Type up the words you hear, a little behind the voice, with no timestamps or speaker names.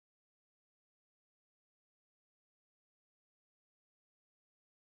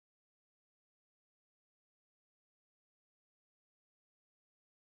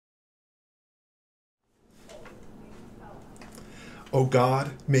O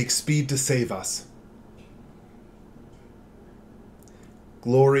God, make speed to save us.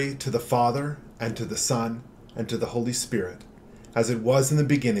 Glory to the Father, and to the Son, and to the Holy Spirit, as it was in the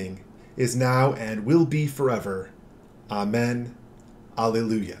beginning, is now, and will be forever. Amen.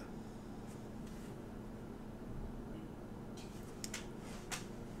 Alleluia.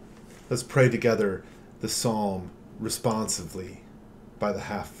 Let's pray together the psalm responsively by the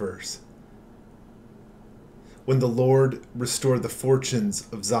half verse. When the Lord restored the fortunes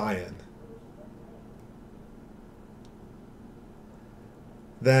of Zion,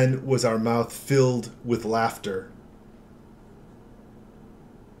 then was our mouth filled with laughter.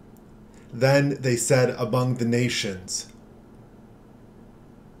 Then they said among the nations,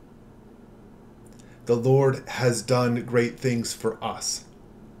 the Lord has done great things for us.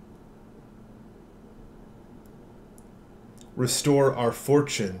 Restore our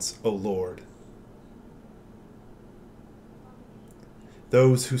fortunes, O Lord.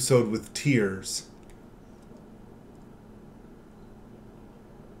 Those who sowed with tears,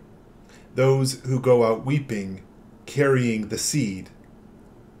 those who go out weeping, carrying the seed.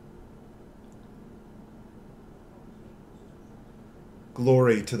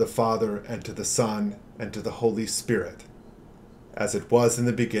 Glory to the Father, and to the Son, and to the Holy Spirit, as it was in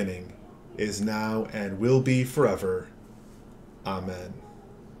the beginning, is now, and will be forever. Amen.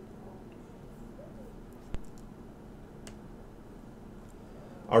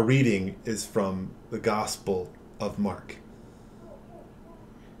 Our reading is from the Gospel of Mark.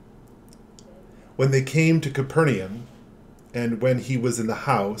 When they came to Capernaum, and when he was in the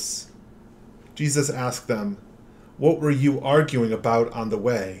house, Jesus asked them, "What were you arguing about on the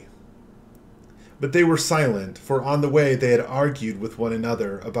way?" But they were silent, for on the way they had argued with one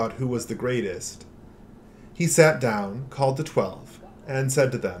another about who was the greatest. He sat down, called the 12, and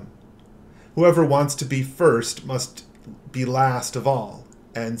said to them, "Whoever wants to be first must be last of all,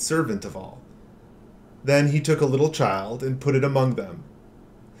 and servant of all." Then he took a little child and put it among them.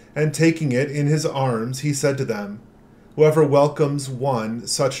 And taking it in his arms, he said to them, "Whoever welcomes one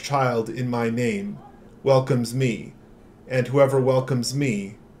such child in my name welcomes me, and whoever welcomes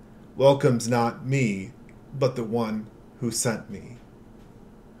me welcomes not me, but the one who sent me."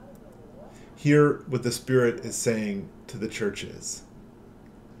 Hear what the Spirit is saying to the churches.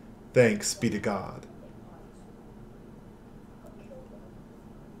 Thanks be to God.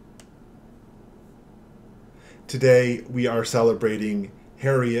 Today we are celebrating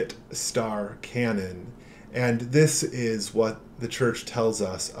Harriet Starr Cannon, and this is what the church tells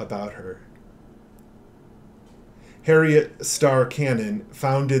us about her. Harriet Starr Cannon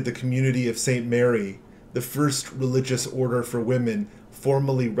founded the Community of St. Mary, the first religious order for women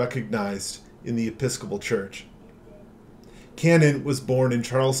formally recognized in the Episcopal Church. Cannon was born in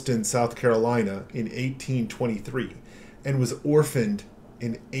Charleston, South Carolina in 1823 and was orphaned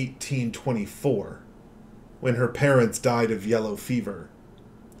in 1824 when her parents died of yellow fever.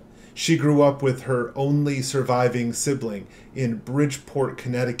 She grew up with her only surviving sibling in Bridgeport,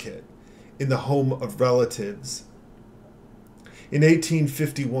 Connecticut, in the home of relatives. In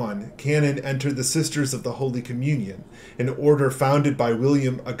 1851, Cannon entered the Sisters of the Holy Communion, an order founded by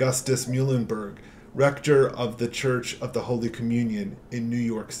William Augustus Muhlenberg, rector of the Church of the Holy Communion in New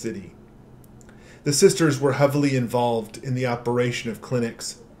York City. The sisters were heavily involved in the operation of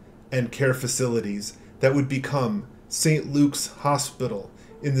clinics and care facilities that would become St. Luke's Hospital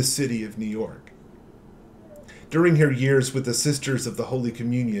in the city of New York. During her years with the Sisters of the Holy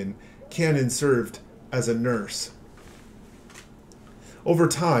Communion, Cannon served as a nurse. Over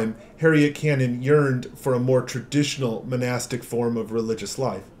time, Harriet Cannon yearned for a more traditional monastic form of religious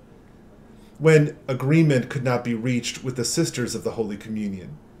life. When agreement could not be reached with the Sisters of the Holy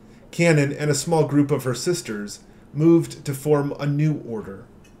Communion, Cannon and a small group of her sisters moved to form a new order.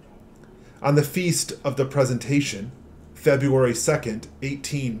 On the Feast of the Presentation, February 2nd,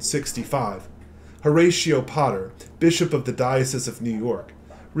 1865, Horatio Potter, Bishop of the Diocese of New York,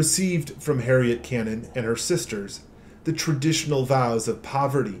 received from Harriet Cannon and her sisters the traditional vows of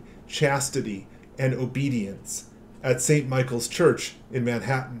poverty, chastity, and obedience at St. Michael's Church in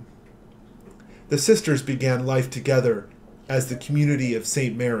Manhattan. The sisters began life together as the Community of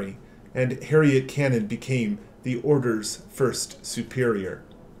St. Mary, and Harriet Cannon became the order's first superior.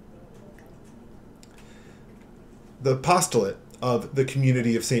 The apostolate of the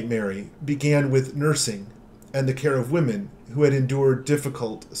Community of St. Mary began with nursing and the care of women who had endured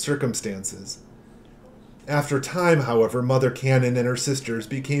difficult circumstances. After time, however, Mother Cannon and her sisters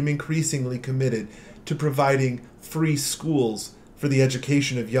became increasingly committed to providing free schools for the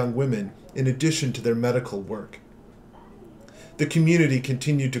education of young women in addition to their medical work. The community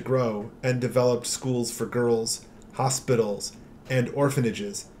continued to grow and developed schools for girls, hospitals, and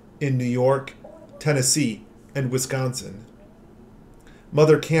orphanages in New York, Tennessee, and Wisconsin.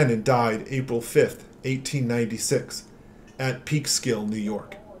 Mother Cannon died April 5th, 1896, at Peekskill, New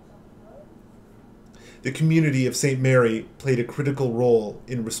York. The community of St. Mary played a critical role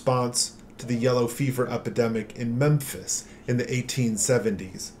in response to the yellow fever epidemic in Memphis in the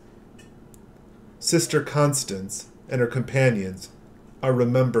 1870s. Sister Constance and her companions are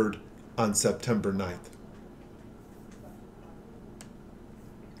remembered on September 9th.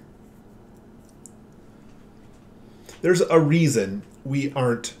 There's a reason we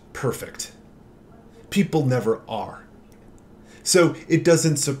aren't perfect. People never are. So it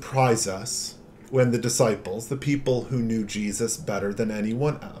doesn't surprise us when the disciples, the people who knew Jesus better than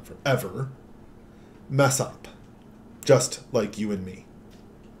anyone ever, mess up, just like you and me.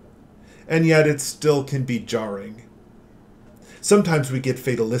 And yet it still can be jarring. Sometimes we get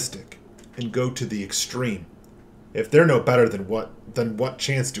fatalistic and go to the extreme. If they're no better than what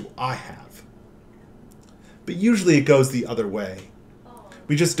chance do I have? But usually it goes the other way.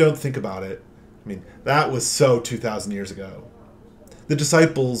 We just don't think about it. I mean, that was so 2,000 years ago. The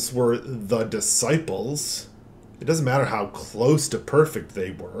disciples were the disciples. It doesn't matter how close to perfect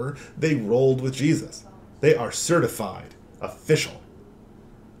they were. They rolled with Jesus. They are certified, official.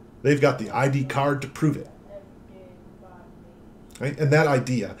 They've got the ID card to prove it. Right? And that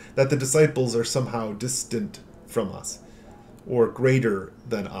idea that the disciples are somehow distant from us, or greater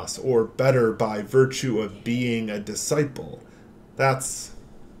than us, or better by virtue of being a disciple, that's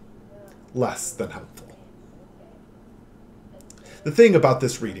less than helpful. The thing about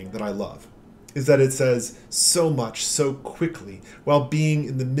this reading that I love is that it says so much so quickly while being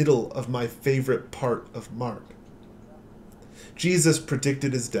in the middle of my favorite part of Mark. Jesus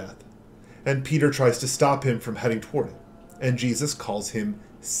predicted his death, and Peter tries to stop him from heading toward it, and Jesus calls him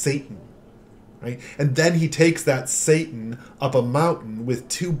Satan. Right? And then he takes that Satan up a mountain with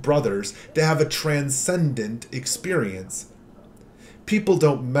two brothers to have a transcendent experience. People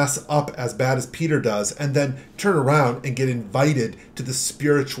don't mess up as bad as Peter does and then turn around and get invited to the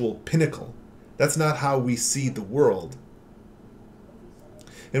spiritual pinnacle. That's not how we see the world.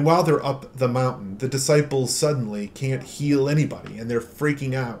 And while they're up the mountain, the disciples suddenly can't heal anybody and they're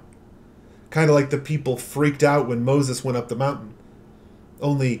freaking out. Kind of like the people freaked out when Moses went up the mountain.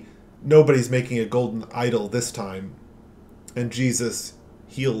 Only nobody's making a golden idol this time, and Jesus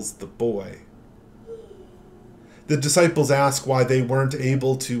heals the boy. The disciples ask why they weren't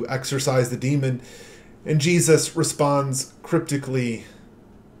able to exorcise the demon, and Jesus responds cryptically,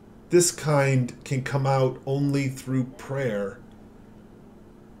 "This kind can come out only through prayer."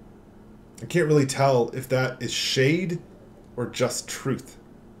 I can't really tell if that is shade or just truth.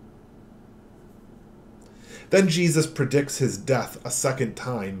 Then Jesus predicts his death a second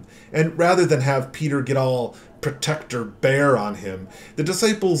time, and rather than have Peter get all protector bear on him, the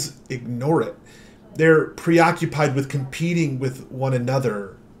disciples ignore it. They're preoccupied with competing with one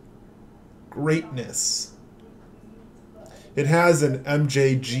another. Greatness. It has an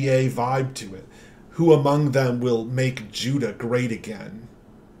MJGA vibe to it. Who among them will make Judah great again?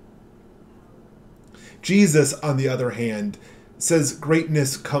 Jesus, on the other hand, says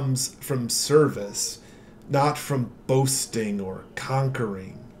greatness comes from service, not from boasting or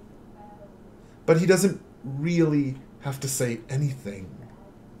conquering. But he doesn't really have to say anything.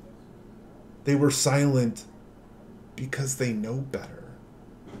 They were silent because they know better.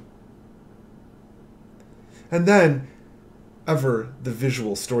 And then, ever the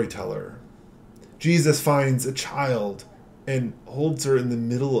visual storyteller, Jesus finds a child and holds her in the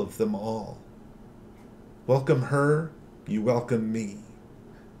middle of them all. Welcome her, you welcome me.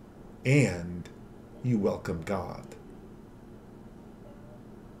 And you welcome God.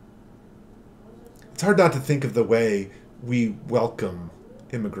 It's hard not to think of the way we welcome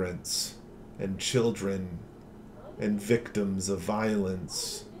immigrants and children and victims of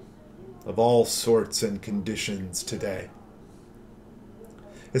violence of all sorts and conditions today.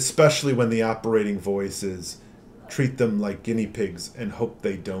 Especially when the operating voice is treat them like guinea pigs and hope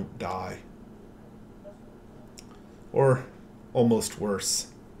they don't die. Or almost worse,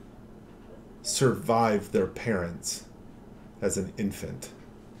 survive their parents as an infant.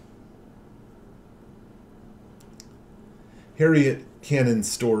 Harriet Cannon's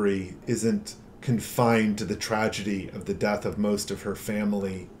story isn't confined to the tragedy of the death of most of her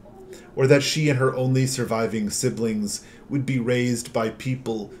family, or that she and her only surviving siblings would be raised by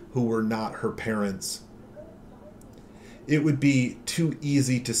people who were not her parents. It would be too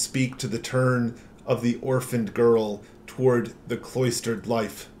easy to speak to the turn of the orphaned girl toward the cloistered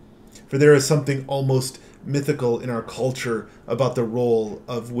life, for there is something almost mythical in our culture about the role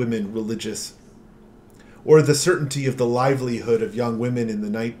of women religious. or the certainty of the livelihood of young women in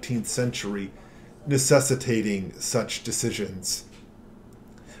the 19th century necessitating such decisions.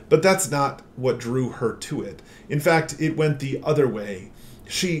 But that's not what drew her to it. In fact, it went the other way.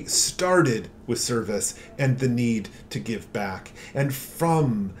 She started with service and the need to give back. And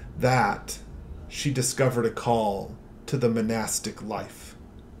from that, she discovered a call to the monastic life.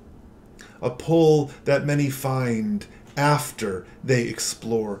 A pull that many find after they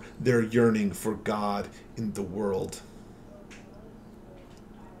explore their yearning for God in the world.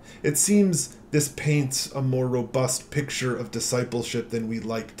 It seems this paints a more robust picture of discipleship than we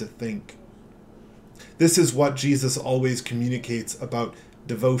like to think. This is what Jesus always communicates about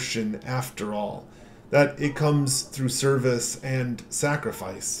devotion after all, that it comes through service and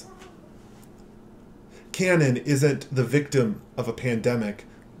sacrifice. Canon isn't the victim of a pandemic,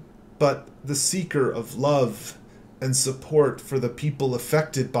 but the seeker of love and support for the people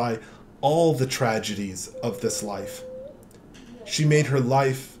affected by all the tragedies of this life. She made her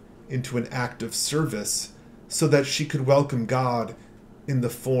life into an act of service so that she could welcome God in the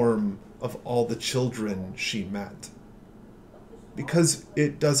form of all the children she met. Because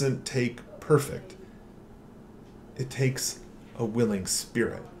it doesn't take perfect. It takes a willing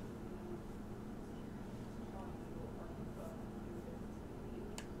spirit.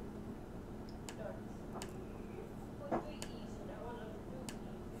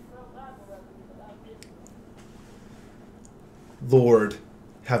 Lord,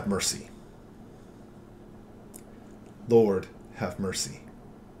 have mercy. Lord, have mercy.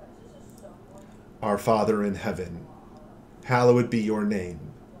 Our Father in heaven, hallowed be your name.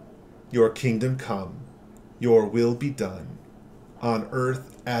 Your kingdom come, your will be done, on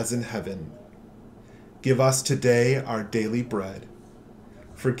earth as in heaven. Give us today our daily bread.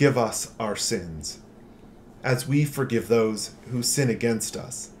 Forgive us our sins, as we forgive those who sin against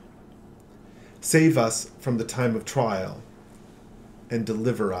us. Save us from the time of trial, and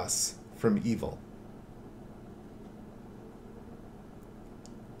deliver us from evil.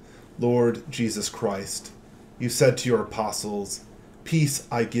 Lord Jesus Christ, you said to your apostles, "Peace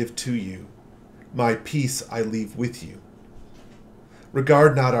I give to you, my peace I leave with you."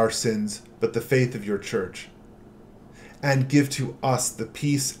 Regard not our sins, but the faith of your church, and give to us the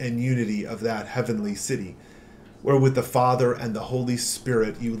peace and unity of that heavenly city, where with the Father and the Holy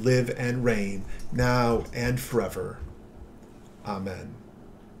Spirit you live and reign, now and forever. Amen.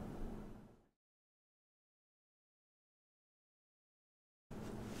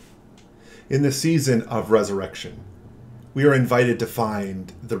 In the season of resurrection, we are invited to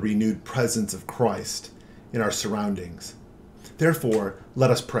find the renewed presence of Christ in our surroundings. Therefore,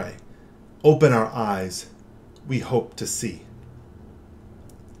 let us pray. Open our eyes, we hope to see.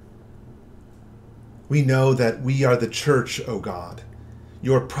 We know that we are the church, O God.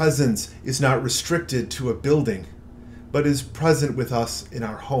 Your presence is not restricted to a building, but is present with us in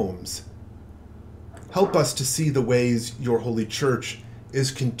our homes. Help us to see the ways your holy church is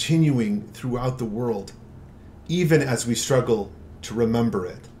continuing throughout the world, even as we struggle to remember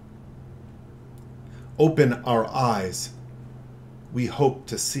it. Open our eyes, we hope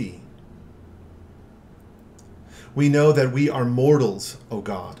to see. We know that we are mortals, O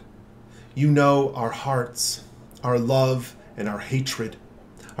God. You know our hearts, our love and our hatred,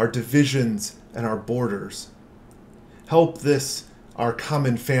 our divisions and our borders. Help this, our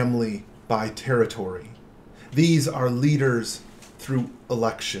common family by territory. These are leaders through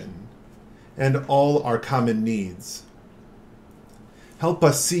election, and all our common needs. Help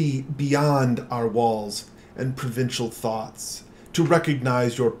us see beyond our walls and provincial thoughts to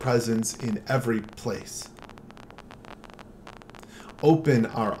recognize your presence in every place. Open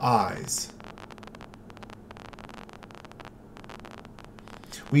our eyes.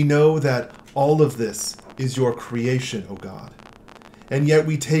 We know that all of this is your creation, O God, and yet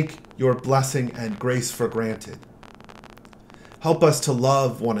we take your blessing and grace for granted. Help us to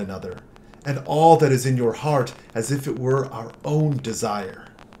love one another and all that is in your heart as if it were our own desire.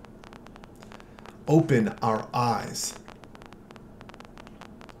 Open our eyes.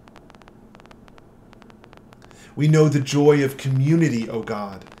 We know the joy of community, O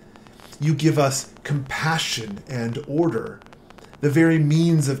God. You give us compassion and order, the very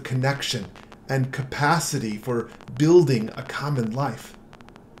means of connection and capacity for building a common life.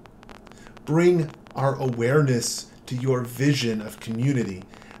 Bring our awareness to your vision of community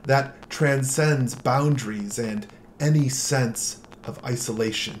that transcends boundaries and any sense of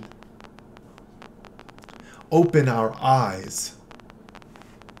isolation. Open our eyes.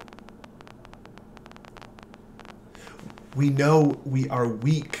 We know we are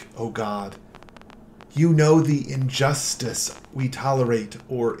weak, O God. You know the injustice we tolerate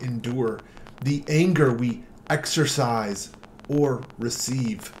or endure, the anger we exercise or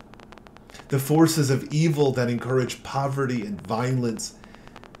receive, the forces of evil that encourage poverty and violence.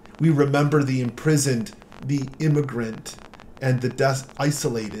 We remember the imprisoned, the immigrant, and the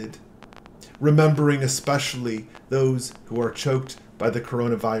isolated, remembering especially those who are choked by the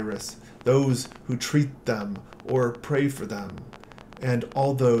coronavirus, those who treat them or pray for them, and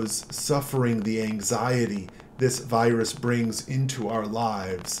all those suffering the anxiety this virus brings into our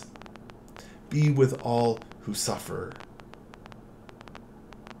lives. Be with all who suffer.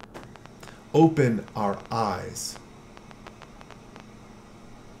 Open our eyes.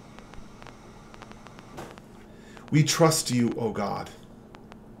 We trust you, O God.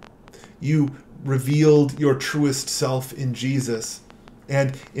 You revealed your truest self in Jesus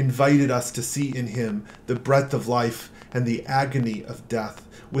and invited us to see in him the breadth of life and the agony of death,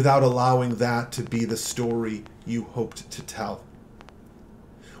 without allowing that to be the story you hoped to tell.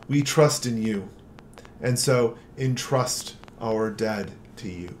 We trust in you, and so entrust our dead to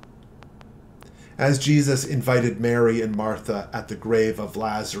you. As Jesus invited Mary and Martha at the grave of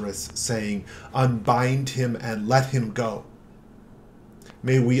Lazarus, saying, "Unbind him and let him go,"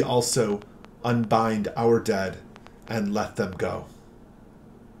 may we also unbind our dead and let them go.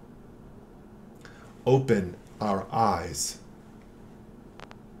 Open our eyes.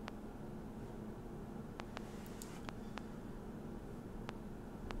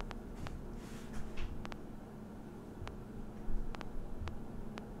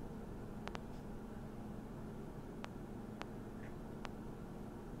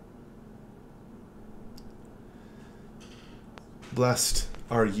 Blessed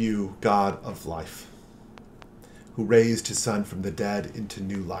are you, God of life, who raised his Son from the dead into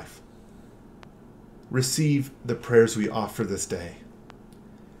new life. Receive the prayers we offer this day,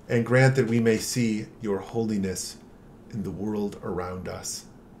 and grant that we may see your holiness in the world around us.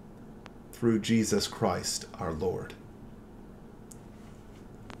 Through Jesus Christ our Lord.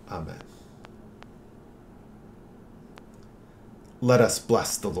 Amen. Let us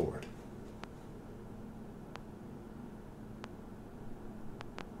bless the Lord.